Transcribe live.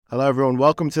Hello, everyone.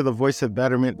 Welcome to the Voice of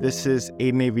Betterment. This is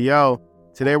Aiden AVO.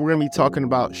 Today, we're going to be talking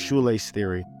about shoelace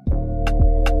theory.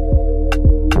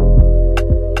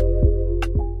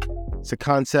 It's a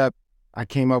concept I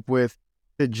came up with,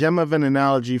 the gem of an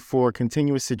analogy for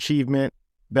continuous achievement,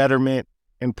 betterment,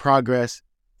 and progress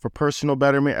for personal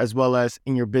betterment as well as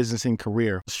in your business and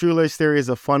career. Shoelace theory is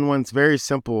a fun one. It's a very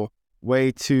simple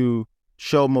way to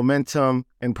show momentum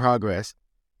and progress.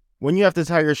 When you have to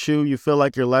tie your shoe, you feel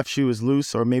like your left shoe is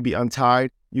loose or maybe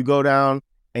untied. You go down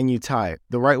and you tie it.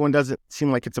 The right one doesn't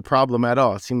seem like it's a problem at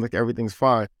all. It seems like everything's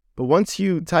fine. But once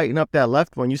you tighten up that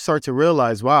left one, you start to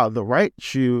realize, wow, the right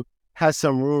shoe has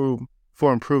some room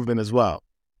for improvement as well.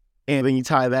 And then you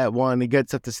tie that one, it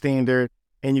gets up to standard,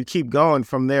 and you keep going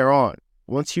from there on.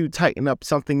 Once you tighten up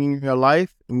something in your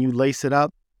life and you lace it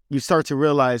up, you start to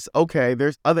realize, okay,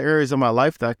 there's other areas of my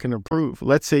life that can improve.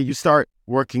 Let's say you start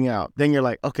working out. Then you're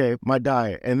like, okay, my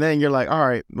diet. And then you're like, all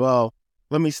right, well,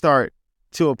 let me start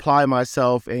to apply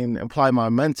myself and apply my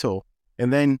mental.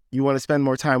 And then you want to spend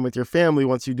more time with your family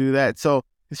once you do that. So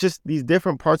it's just these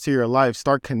different parts of your life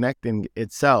start connecting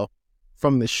itself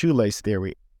from the shoelace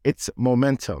theory. It's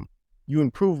momentum. You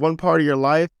improve one part of your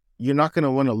life, you're not going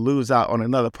to want to lose out on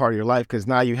another part of your life because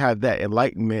now you have that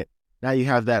enlightenment. Now you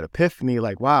have that epiphany,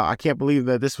 like, wow, I can't believe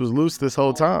that this was loose this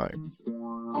whole time.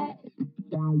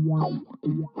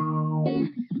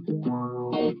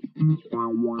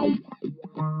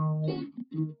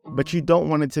 But you don't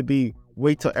want it to be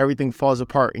wait till everything falls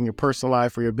apart in your personal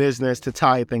life or your business to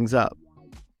tie things up.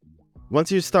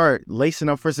 Once you start lacing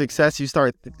up for success, you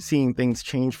start seeing things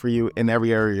change for you in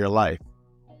every area of your life.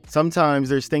 Sometimes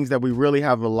there's things that we really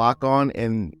have a lock on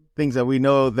and things that we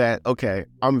know that, okay,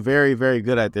 I'm very, very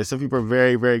good at this. Some people are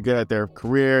very, very good at their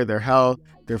career, their health,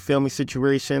 their family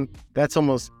situation. That's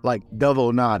almost like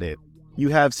double knotted. You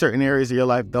have certain areas of your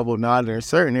life double knotted and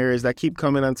certain areas that keep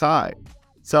coming untied.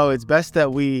 So it's best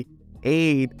that we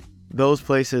aid those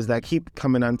places that keep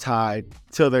coming untied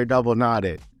till they're double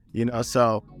knotted.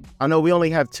 So I know we only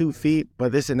have 2 feet,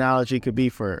 but this analogy could be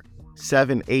for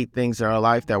 7, 8 things in our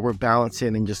life that we're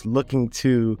balancing and just looking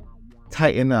to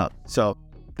tighten up. So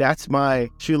that's my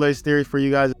shoelace theory for you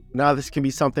guys. Now this can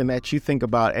be something that you think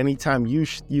about anytime you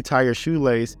tie your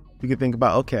shoelace. You can think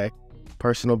about, okay,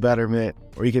 personal betterment,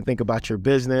 or you can think about your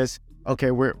business.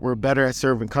 Okay, we're better at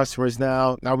serving customers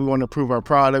now. Now we want to improve our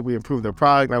product. We improve their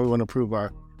product. Now we want to improve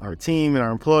our team and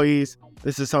our employees.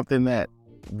 This is something that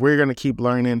we're going to keep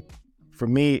learning. For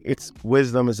me, it's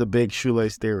wisdom is a big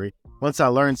shoelace theory. Once I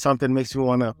learn something, it makes me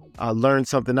want to learn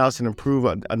something else and improve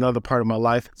another part of my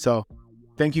life. So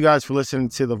thank you guys for listening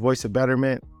to the Voice of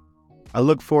Betterment. I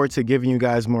look forward to giving you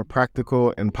guys more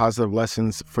practical and positive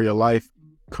lessons for your life,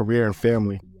 career, and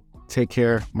family. Take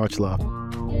care. Much love.